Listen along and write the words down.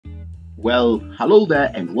Well, hello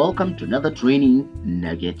there and welcome to another training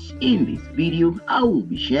nuggets. In this video, I will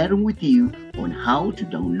be sharing with you on how to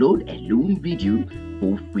download a Loom video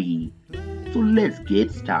for free. So let's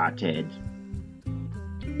get started.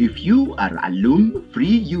 If you are a Loom free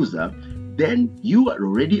user, then you are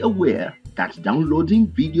already aware that downloading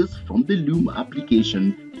videos from the Loom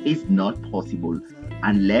application is not possible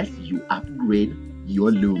unless you upgrade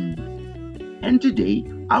your Loom. And today,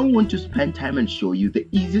 I want to spend time and show you the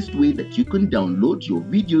easiest way that you can download your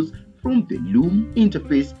videos from the Loom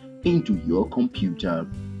interface into your computer.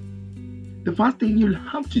 The first thing you'll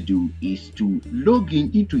have to do is to log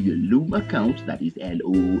in into your Loom account, that is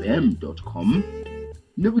loom.com,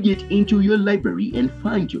 navigate into your library and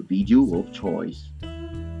find your video of choice.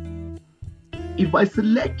 If I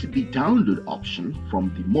select the download option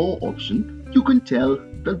from the more option, you can tell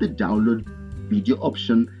that the download video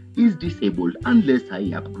option is disabled unless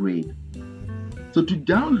I upgrade. So to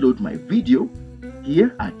download my video,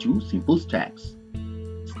 here are two simple steps.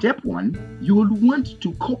 Step 1, you will want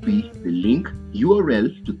to copy the link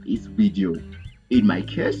URL to this video. In my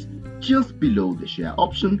case, just below the share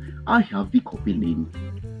option, I have the copy link.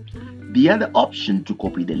 The other option to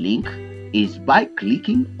copy the link is by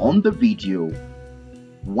clicking on the video.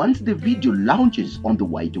 Once the video launches on the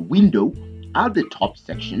wider window, at the top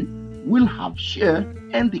section, we'll have share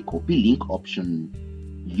and the copy link option.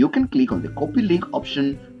 You can click on the copy link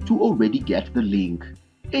option to already get the link.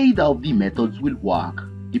 Either of the methods will work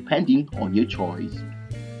depending on your choice.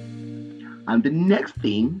 And the next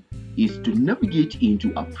thing is to navigate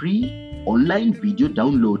into a free online video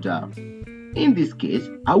downloader. In this case,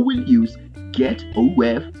 I will use getof.net.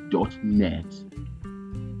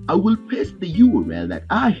 I will paste the URL that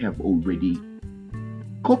I have already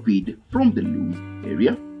copied from the Loom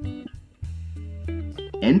area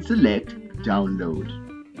and select download.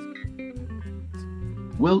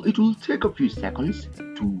 Well, it will take a few seconds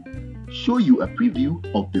to show you a preview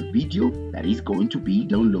of the video that is going to be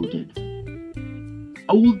downloaded.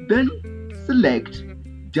 I will then select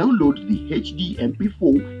download the HD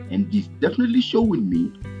MP4 and this definitely showing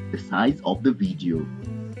me the size of the video.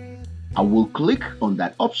 I will click on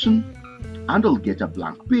that option and I'll get a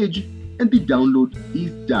blank page and the download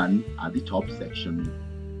is done at the top section.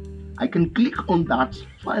 I can click on that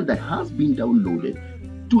file that has been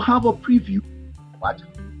downloaded to have a preview of what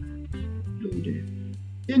loaded.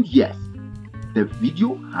 And yes, the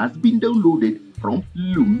video has been downloaded from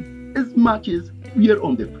Loom as much as we are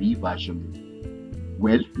on the free version.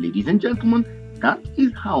 Well, ladies and gentlemen, that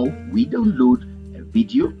is how we download a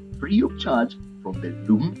video free of charge from the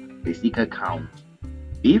Loom basic account.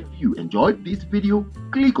 If you enjoyed this video,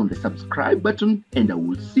 click on the subscribe button and I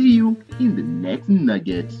will see you in the next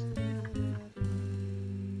nuggets.